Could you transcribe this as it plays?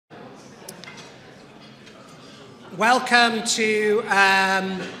Welcome to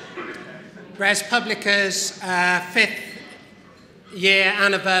ResPublica's 5th year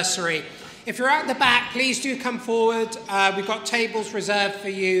anniversary. If you're at the back, please do come forward. We've got tables reserved for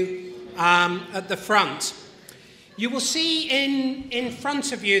you at the front. You will see in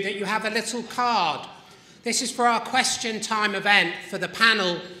front of you that you have a little card. This is for our question time event for the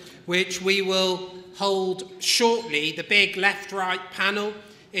panel, which we will hold shortly, the big left-right panel.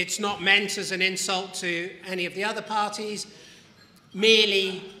 It's not meant as an insult to any of the other parties,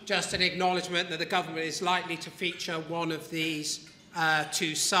 merely just an acknowledgement that the government is likely to feature one of these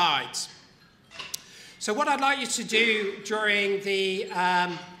two sides. So what I'd like you to do during the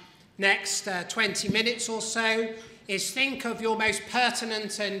next 20 minutes or so is think of your most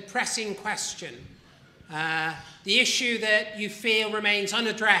pertinent and pressing question, the issue that you feel remains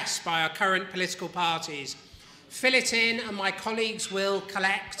unaddressed by our current political parties. Fill it in, and my colleagues will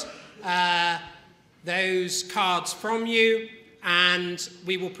collect those cards from you, and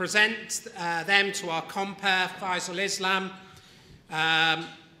we will present them to our compere, Faisal Islam,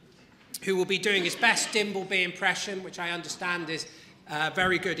 who will be doing his best Dimbleby impression, which I understand is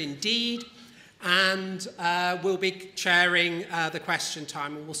very good indeed, and will be chairing the question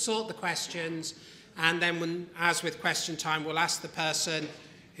time. And we'll sort the questions, and then, as with question time, we'll ask the person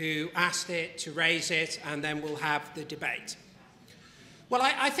who asked it to raise it, and then we'll have the debate. Well,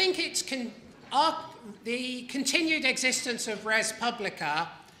 I think it's the continued existence of ResPublica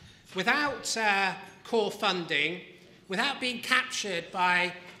without core funding, without being captured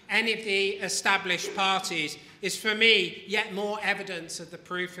by any of the established parties, is for me yet more evidence of the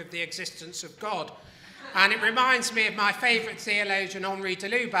proof of the existence of God. And it reminds me of my favourite theologian, Henri de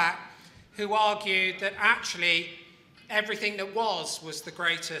Lubac, who argued that actually everything that was the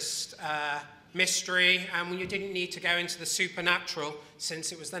greatest mystery, and when you didn't need to go into the supernatural,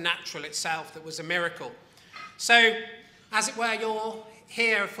 since it was the natural itself that was a miracle. So, as it were, you're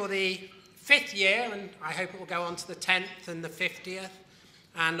here for the 5th year, and I hope it will go on to the 10th and the 50th,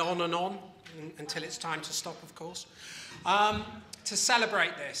 and on, until it's time to stop, of course, to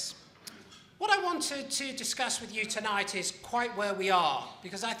celebrate this. What I wanted to discuss with you tonight is quite where we are,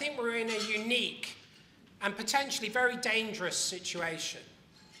 because I think we're in a unique and potentially very dangerous situation.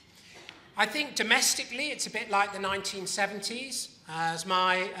 I think domestically it's a bit like the 1970s. As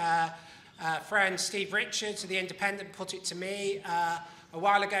my friend Steve Richards of The Independent put it to me a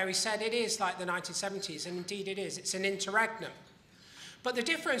while ago, he said it is like the 1970s, and indeed it is. It's an interregnum. But the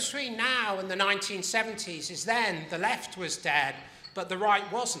difference between now and the 1970s is then the left was dead, but the right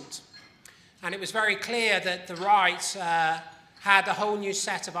wasn't. And it was very clear that the right had a whole new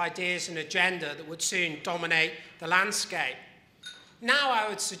set of ideas and agenda that would soon dominate the landscape. Now I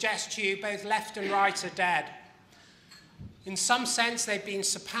would suggest to you both left and right are dead. In some sense, they've been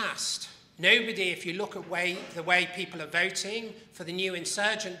surpassed. Nobody, if you look at the way people are voting for the new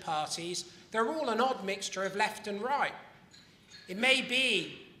insurgent parties, they're all an odd mixture of left and right. It may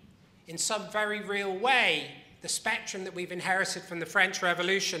be, in some very real way, the spectrum that we've inherited from the French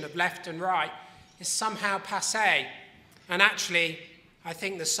Revolution of left and right is somehow passé. And actually, I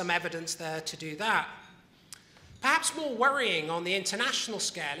think there's some evidence there to do that. Perhaps more worrying on the international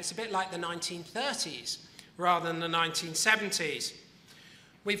scale, it's a bit like the 1930s rather than the 1970s.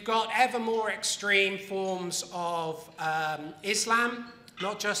 We've got ever more extreme forms of Islam,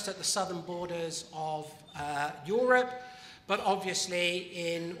 not just at the southern borders of Europe, but obviously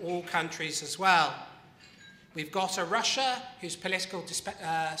in all countries as well. We've got a Russia whose political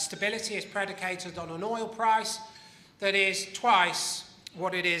stability is predicated on an oil price that is twice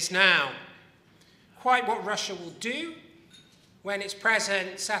what it is now. Quite what Russia will do when its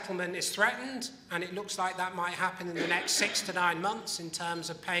present settlement is threatened, and it looks like that might happen in the next 6 to 9 months in terms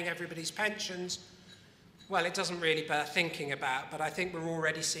of paying everybody's pensions, well, it doesn't really bear thinking about, but I think we're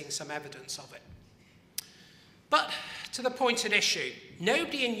already seeing some evidence of it. But to the pointed issue,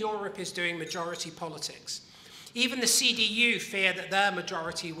 nobody in Europe is doing majority politics. Even the CDU fear that their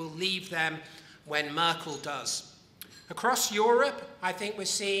majority will leave them when Merkel does. Across Europe, I think we're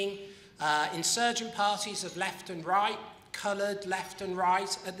seeing insurgent parties of left and right, coloured left and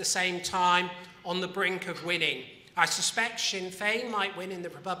right at the same time, on the brink of winning. I suspect Sinn Féin might win in the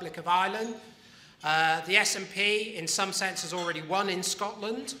Republic of Ireland. The SNP, in some sense, has already won in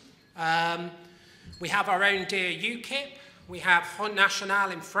Scotland. We have our own dear UKIP. We have Front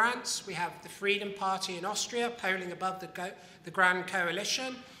National in France. We have the Freedom Party in Austria, polling above the Grand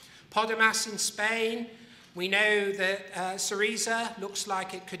Coalition. Podemos in Spain. We know that Syriza looks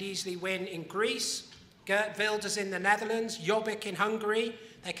like it could easily win in Greece. Geert Wilders in the Netherlands. Jobbik in Hungary.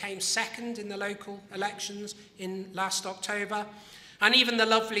 They came second in the local elections in last October. And even the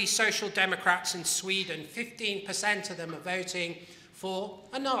lovely Social Democrats in Sweden, 15% of them are voting for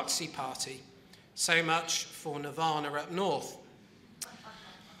a Nazi party. So much for Nirvana up north.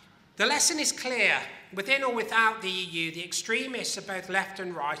 The lesson is clear. Within or without the EU, the extremists of both left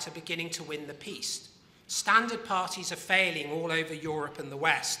and right are beginning to win the peace. Standard parties are failing all over Europe and the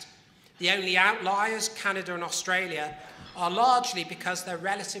West. The only outliers, Canada and Australia, are largely because they're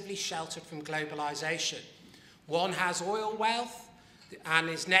relatively sheltered from globalization. One has oil wealth and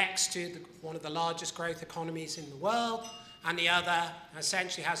is next to one of the largest growth economies in the world, and the other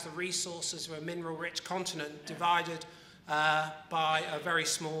essentially has the resources of a mineral-rich continent divided by a very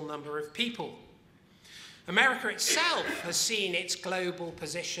small number of people. America itself has seen its global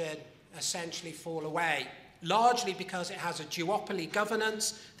position essentially fall away, largely because it has a duopoly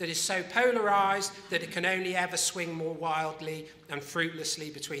governance that is so polarized that it can only ever swing more wildly and fruitlessly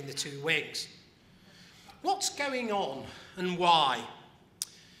between the two wings. What's going on and why?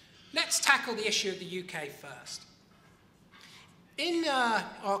 Let's tackle the issue of the UK first. In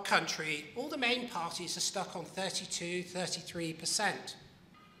our country, all the main parties are stuck on 32, 33%.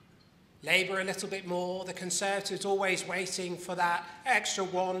 Labour a little bit more, the Conservatives always waiting for that extra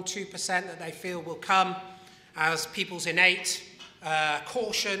 1%, 2% that they feel will come as people's innate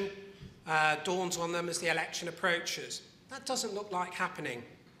caution dawns on them as the election approaches. That doesn't look like happening.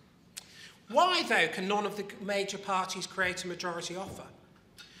 Why, though, can none of the major parties create a majority offer?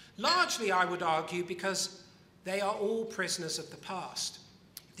 Largely, I would argue, because they are all prisoners of the past.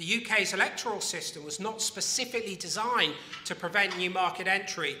 The UK's electoral system was not specifically designed to prevent new market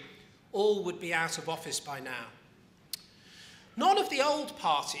entry. All would be out of office by now. None of the old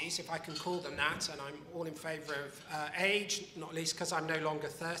parties, if I can call them that, and I'm all in favour of age, not least because I'm no longer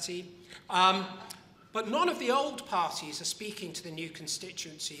 30, but none of the old parties are speaking to the new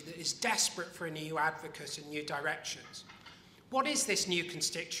constituency that is desperate for a new advocate and new directions. What is this new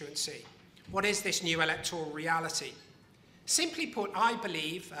constituency? What is this new electoral reality? Simply put, I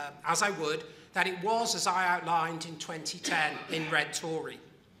believe, as I would, that it was as I outlined in 2010 in Red Tory.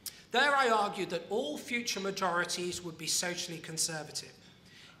 There I argued that all future majorities would be socially conservative.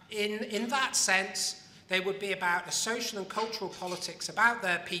 In that sense, they would be about a social and cultural politics about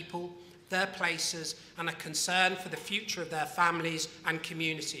their people, their places, and a concern for the future of their families and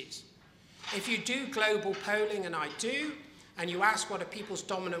communities. If you do global polling, and I do, and you ask what are people's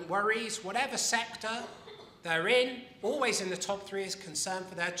dominant worries, whatever sector they're in, always in the top three is concern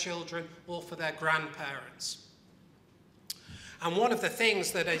for their children or for their grandparents. And one of the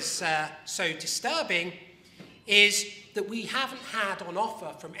things that is so disturbing is that we haven't had on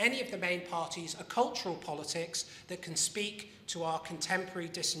offer from any of the main parties a cultural politics that can speak to our contemporary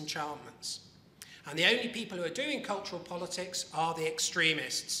disenchantments. And the only people who are doing cultural politics are the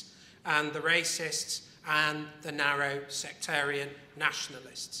extremists and the racists and the narrow sectarian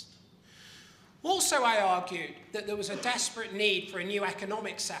nationalists. Also, I argued that there was a desperate need for a new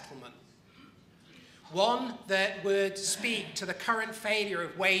economic settlement, one that would speak to the current failure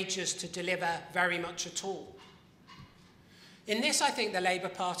of wages to deliver very much at all. In this, I think the Labour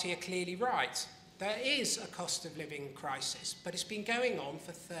Party are clearly right. There is a cost of living crisis, but it's been going on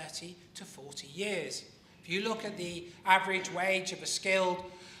for 30 to 40 years. If you look at the average wage of a skilled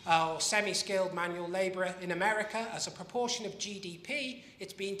or semi-skilled manual labourer in America, as a proportion of GDP,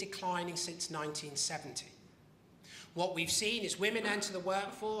 it's been declining since 1970. What we've seen is women enter the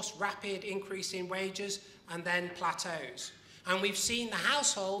workforce, rapid increase in wages, and then plateaus. And we've seen the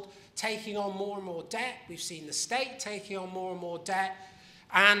household taking on more and more debt. We've seen the state taking on more and more debt.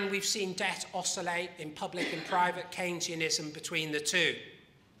 And we've seen debt oscillate in public and private Keynesianism between the two.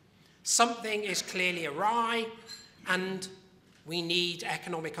 Something is clearly awry, and we need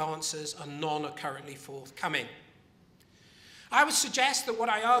economic answers, and none are currently forthcoming. I would suggest that what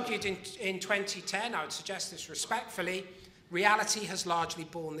I argued in 2010, I would suggest this respectfully, reality has largely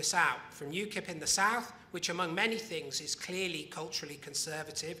borne this out. From UKIP in the south, which among many things is clearly culturally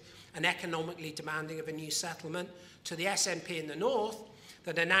conservative and economically demanding of a new settlement, to the SNP in the north,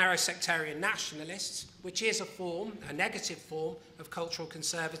 that are narrow sectarian nationalists, which is a negative form of cultural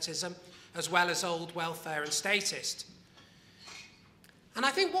conservatism, as well as old welfare and statist. And I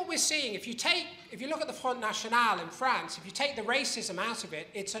think what we're seeing, if you look at the Front National in France, if you take the racism out of it,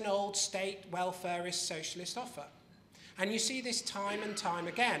 it's an old state welfarist socialist offer. And you see this time and time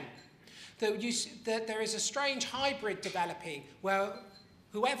again, that there is a strange hybrid developing where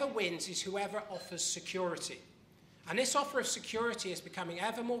whoever wins is whoever offers security. And this offer of security is becoming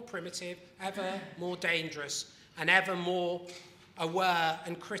ever more primitive, ever more dangerous, and ever more aware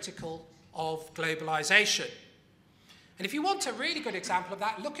and critical of globalization. And if you want a really good example of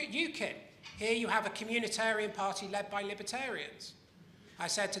that, look at UKIP. Here you have a communitarian party led by libertarians. I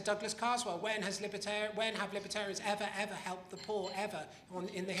said to Douglas Carswell, when have libertarians ever helped the poor, ever,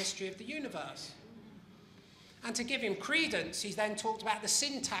 in the history of the universe? And to give him credence, he then talked about the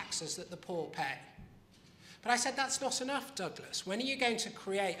sin taxes that the poor pay. But I said, that's not enough, Douglas. When are you going to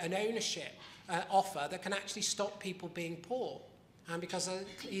create an ownership offer that can actually stop people being poor? And because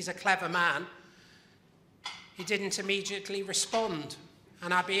he's a clever man, he didn't immediately respond.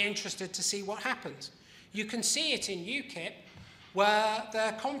 And I'd be interested to see what happens. You can see it in UKIP, where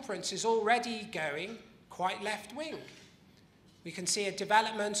the conference is already going quite left-wing. We can see a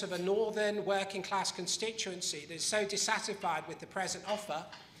development of a northern working-class constituency that is so dissatisfied with the present offer,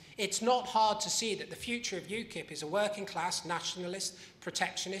 it's not hard to see that the future of UKIP is a working-class, nationalist,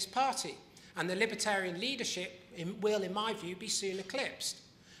 protectionist party. And the libertarian leadership will, in my view, be soon eclipsed.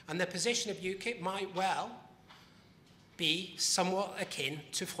 And the position of UKIP might well be somewhat akin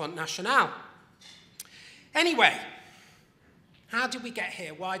to Front National. Anyway, how did we get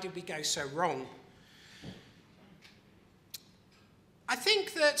here? Why did we go so wrong? I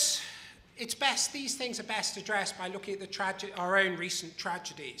think that it's best, these things are best addressed by looking at our own recent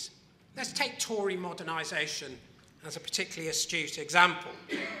tragedies. Let's take Tory modernisation as a particularly astute example.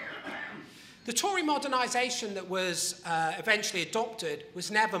 The Tory modernisation that was eventually adopted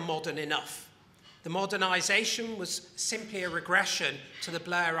was never modern enough. The modernisation was simply a regression to the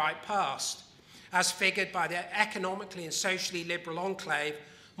Blairite past. As figured by the economically and socially liberal enclave,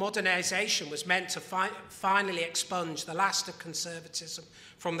 modernisation was meant to finally expunge the last of conservatism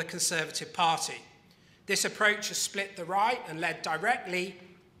from the Conservative Party. This approach has split the right and led directly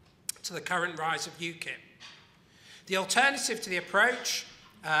to the current rise of UKIP. The alternative to the approach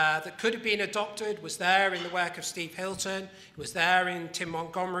that could have been adopted was there in the work of Steve Hilton, it was there in Tim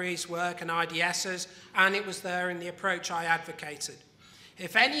Montgomery's work and IDS's, and it was there in the approach I advocated.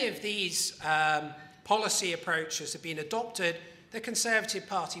 If any of these policy approaches had been adopted, the Conservative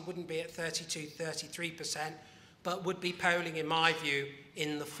Party wouldn't be at 32, 33%, but would be polling, in my view,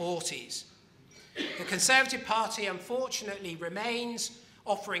 in the 40s. The Conservative Party, unfortunately, remains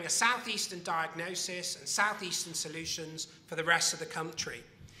offering a southeastern diagnosis and southeastern solutions for the rest of the country.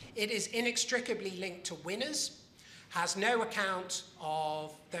 It is inextricably linked to winners, has no account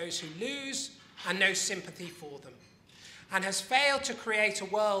of those who lose, and no sympathy for them, and has failed to create a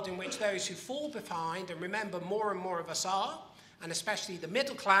world in which those who fall behind, and remember more and more of us are, and especially the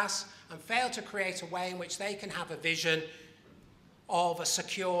middle class, and fail to create a way in which they can have a vision of a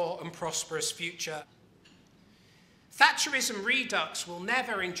secure and prosperous future. Thatcherism redux will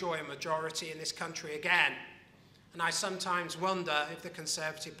never enjoy a majority in this country again, and I sometimes wonder if the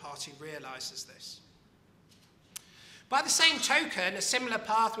Conservative Party realises this. By the same token, a similar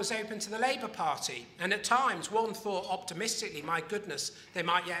path was open to the Labour Party, and at times one thought optimistically, my goodness, they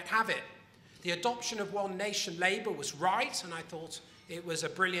might yet have it. The adoption of One Nation Labour was right, and I thought it was a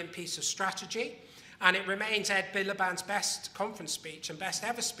brilliant piece of strategy, and it remains Ed Miliband's best conference speech and best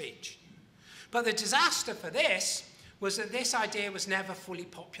ever speech. But the disaster for this was that this idea was never fully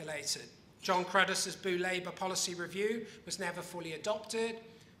populated. John Cruddus's Boo Labour policy review was never fully adopted,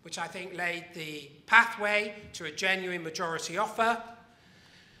 which I think laid the pathway to a genuine majority offer.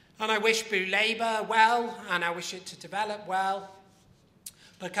 And I wish Boo Labour well, and I wish it to develop well,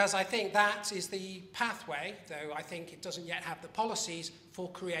 because I think that is the pathway, though I think it doesn't yet have the policies for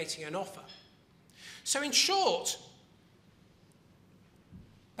creating an offer. So in short,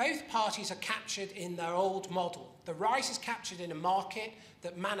 both parties are captured in their old model. The right is captured in a market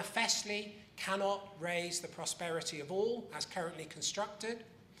that manifestly cannot raise the prosperity of all, as currently constructed.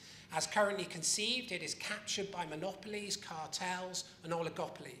 As currently conceived, it is captured by monopolies, cartels, and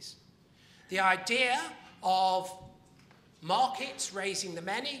oligopolies. The idea of markets raising the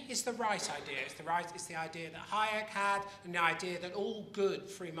many is the right idea. It's the idea that Hayek had, and the idea that all good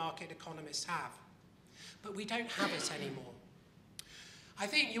free market economists have. But we don't have it anymore. I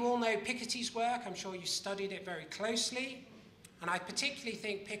think you all know Piketty's work. I'm sure you studied it very closely. And I particularly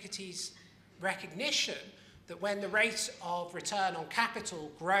think Piketty's recognition that when the rate of return on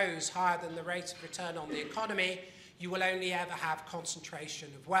capital grows higher than the rate of return on the economy, you will only ever have concentration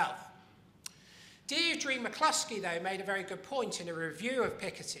of wealth. Deirdre McCluskey, though, made a very good point in a review of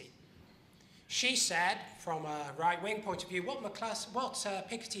Piketty. She said, from a right-wing point of view, what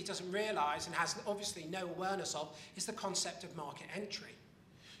Piketty doesn't realise and has obviously no awareness of is the concept of market entry.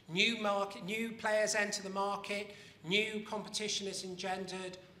 New players enter the market, new competition is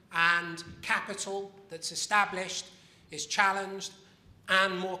engendered, and capital that's established is challenged,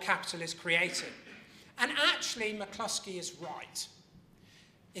 and more capital is created. And actually, McCluskey is right.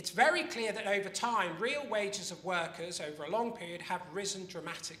 It's very clear that over time, real wages of workers over a long period have risen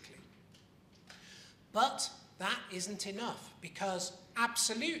dramatically. But that isn't enough, because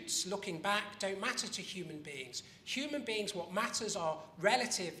absolutes, looking back, don't matter to human beings. Human beings, what matters are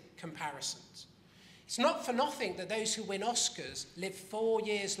relative comparisons. It's not for nothing that those who win Oscars live 4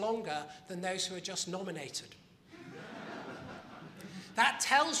 years longer than those who are just nominated. That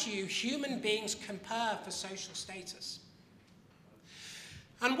tells you human beings compare for social status.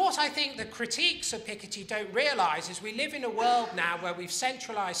 And what I think the critiques of Piketty don't realise is we live in a world now where we've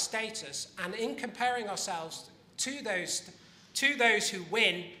centralised status, and in comparing ourselves to those who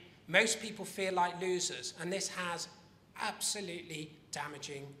win, most people feel like losers, and this has absolutely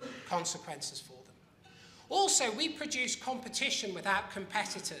damaging consequences for them. Also, we produce competition without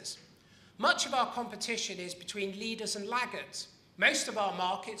competitors. Much of our competition is between leaders and laggards. Most of our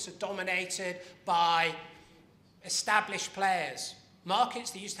markets are dominated by established players. Markets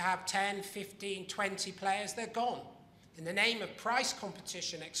that used to have 10, 15, 20 players, they're gone. In the name of price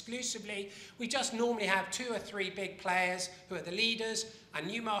competition exclusively, we just normally have 2 or 3 big players who are the leaders, and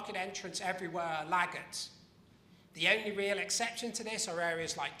new market entrants everywhere are laggards. The only real exception to this are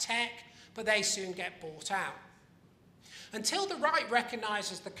areas like tech, but they soon get bought out. Until the right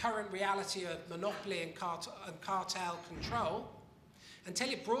recognises the current reality of monopoly and cartel control,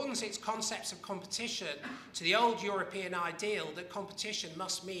 until it broadens its concepts of competition to the old European ideal that competition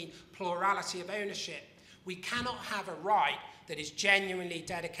must mean plurality of ownership, we cannot have a right that is genuinely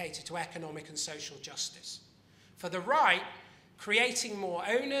dedicated to economic and social justice. For the right, creating more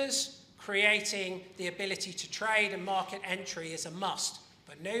owners, creating the ability to trade and market entry is a must.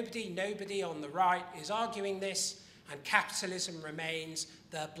 But nobody on the right is arguing this, and capitalism remains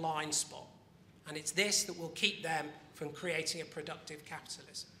their blind spot. And it's this that will keep them from creating a productive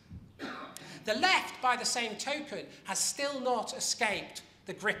capitalism. The left, by the same token, has still not escaped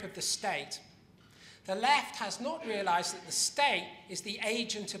the grip of the state. The left has not realised that the state is the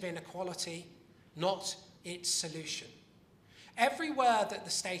agent of inequality, not its solution. Everywhere that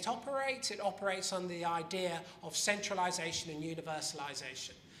the state operates, it operates under the idea of centralisation and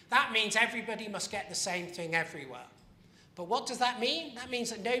universalisation. That means everybody must get the same thing everywhere. But what does that mean? That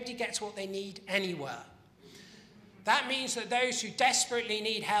means that nobody gets what they need anywhere. That means that those who desperately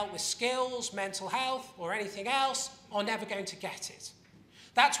need help with skills, mental health, or anything else are never going to get it.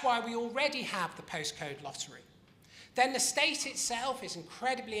 That's why we already have the postcode lottery. Then the state itself is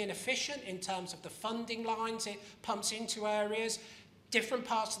incredibly inefficient in terms of the funding lines it pumps into areas. Different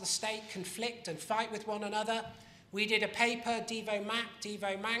parts of the state conflict and fight with one another. We did a paper,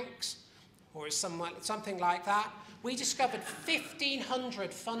 Devo Manx, or something like that. We discovered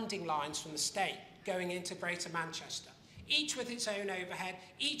 1,500 funding lines from the state going into Greater Manchester, each with its own overhead,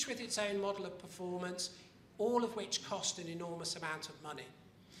 each with its own model of performance, all of which cost an enormous amount of money.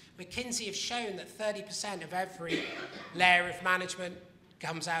 McKinsey have shown that 30% of every layer of management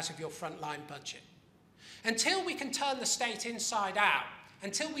comes out of your frontline budget. Until we can turn the state inside out,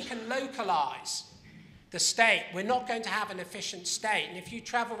 until we can localise the state, we're not going to have an efficient state. And if you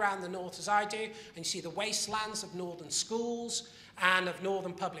travel around the north as I do, and you see the wastelands of northern schools and of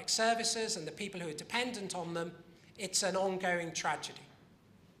northern public services and the people who are dependent on them, it's an ongoing tragedy.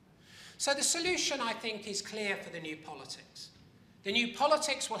 So the solution, I think, is clear for the new politics. The new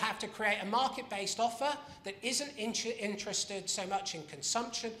politics will have to create a market-based offer that isn't interested so much in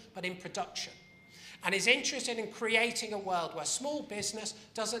consumption, but in production, and is interested in creating a world where small business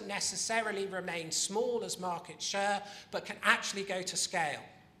doesn't necessarily remain small as market share, but can actually go to scale.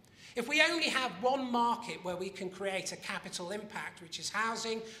 If we only have one market where we can create a capital impact, which is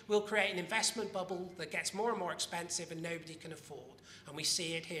housing, we'll create an investment bubble that gets more and more expensive and nobody can afford. And we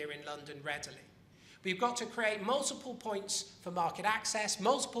see it here in London readily. We've got to create multiple points for market access,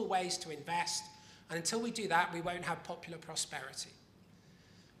 multiple ways to invest, and until we do that, we won't have popular prosperity.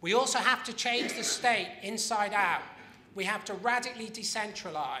 We also have to change the state inside out. We have to radically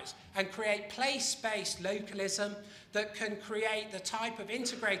decentralise and create place-based localism that can create the type of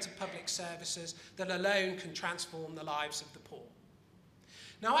integrated public services that alone can transform the lives of the poor.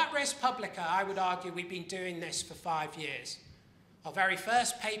 Now, at ResPublica, I would argue we've been doing this for 5 years. Our very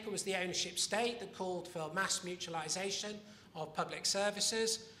first paper was the ownership state that called for mass mutualisation of public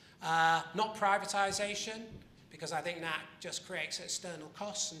services, not privatisation, because I think that just creates external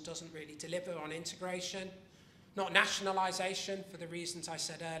costs and doesn't really deliver on integration. Not nationalisation for the reasons I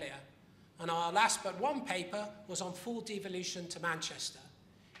said earlier. And our last but one paper was on full devolution to Manchester.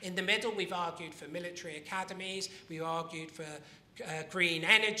 In the middle, we've argued for military academies, we've argued for green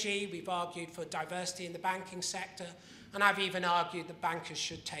energy, we've argued for diversity in the banking sector, and I've even argued that bankers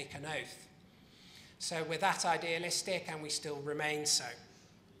should take an oath. So we're that idealistic, and we still remain so.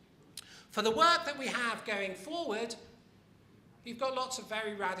 For the work that we have going forward, we've got lots of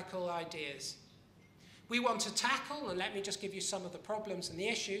very radical ideas. We want to tackle, and let me just give you some of the problems and the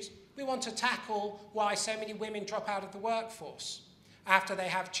issues, we want to tackle why so many women drop out of the workforce after they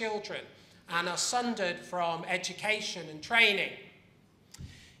have children and are sundered from education and training.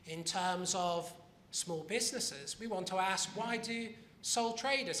 In terms of small businesses, we want to ask, why do sole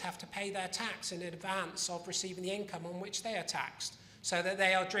traders have to pay their tax in advance of receiving the income on which they are taxed, so that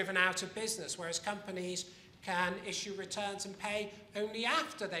they are driven out of business, whereas companies can issue returns and pay only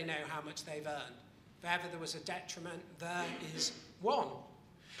after they know how much they've earned? If ever there was a detriment, there is one.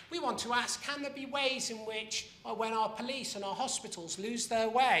 We want to ask, can there be ways in which, when our police and our hospitals lose their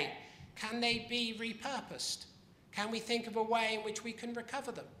way, can they be repurposed? Can we think of a way in which we can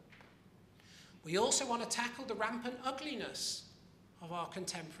recover them? We also want to tackle the rampant ugliness of our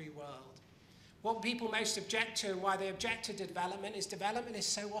contemporary world. What people most object to and why they object to development is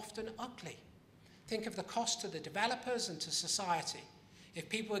so often ugly. Think of the cost to the developers and to society. If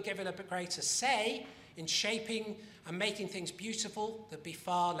people were given a greater say in shaping and making things beautiful, there'd be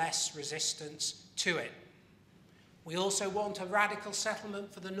far less resistance to it. We also want a radical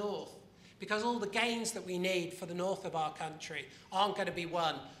settlement for the north, because all the gains that we need for the north of our country aren't going to be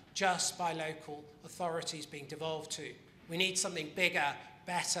won just by local authorities being devolved to. We need something bigger,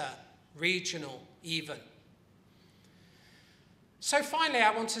 better, regional even. So finally,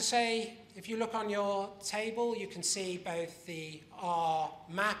 I want to say, if you look on your table, you can see both our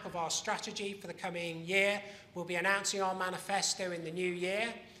map of our strategy for the coming year. We'll be announcing our manifesto in the new year.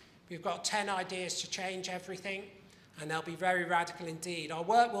 We've got 10 ideas to change everything, and they'll be very radical indeed. Our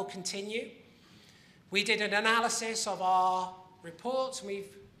work will continue. We did an analysis of our reports, and we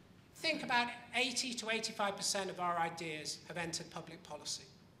think about 80 to 85% of our ideas have entered public policy.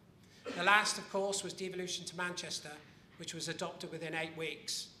 The last, of course, was devolution to Manchester, which was adopted within 8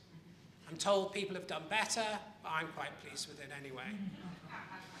 weeks. I'm told people have done better, but I'm quite pleased with it anyway.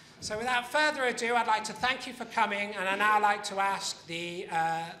 So without further ado, I'd like to thank you for coming, and I'd now like to ask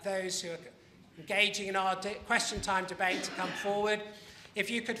those who are engaging in our question time debate to come forward. If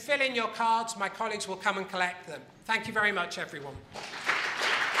you could fill in your cards, my colleagues will come and collect them. Thank you very much, everyone.